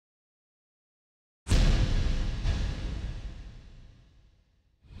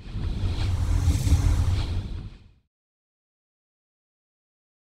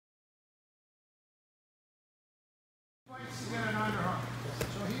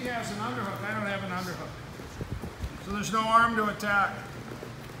has an underhook. I don't have an underhook. So there's no arm to attack.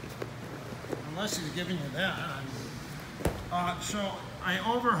 Unless he's giving you that. So I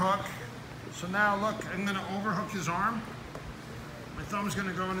overhook. So now look, I'm going to overhook his arm. My thumb's going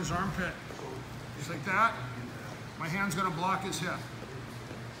to go in his armpit. Just like that. My hand's going to block his hip.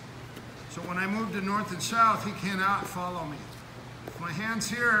 So when I move to north and south, he cannot follow me. If my hand's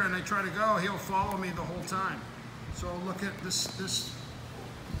here and I try to go, he'll follow me the whole time. So look at this, this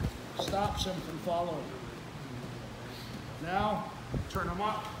stops him from following. Now, turn him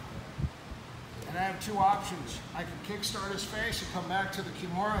up. And I have two options. I can kickstart his face and come back to the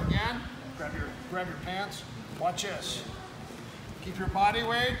Kimura again. Grab your pants. Watch this. Keep your body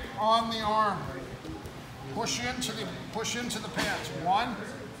weight on the arm. Push into the pants. One.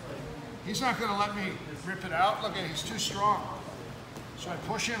 He's not going to let me rip it out. Look at, he's too strong. So I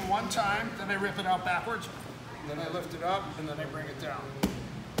push in one time, then I rip it out backwards, then I lift it up, and then I bring it down.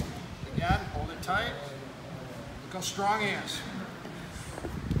 Again, hold it tight. Look how strong he is.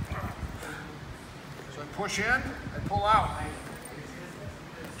 So I push in, I pull out.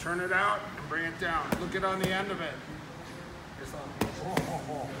 Turn it out, and bring it down. Look at on the end of it.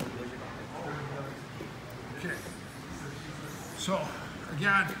 Okay. So,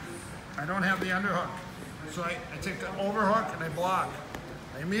 again, I don't have the underhook. So I take the overhook and I block.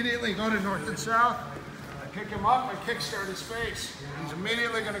 I immediately go to north and south. I pick him up, I kickstart his face. He's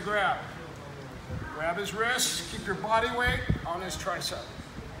immediately going to grab. Grab his wrist, keep your body weight on his tricep.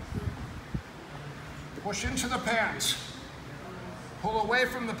 Push into the pants. Pull away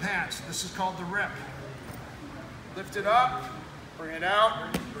from the pants. This is called the rip. Lift it up, bring it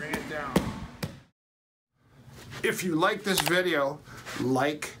out, bring it down. If you like this video,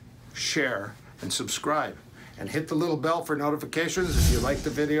 like, share, and subscribe. And hit the little bell for notifications if you like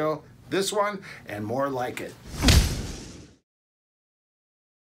the video, this one, and more like it.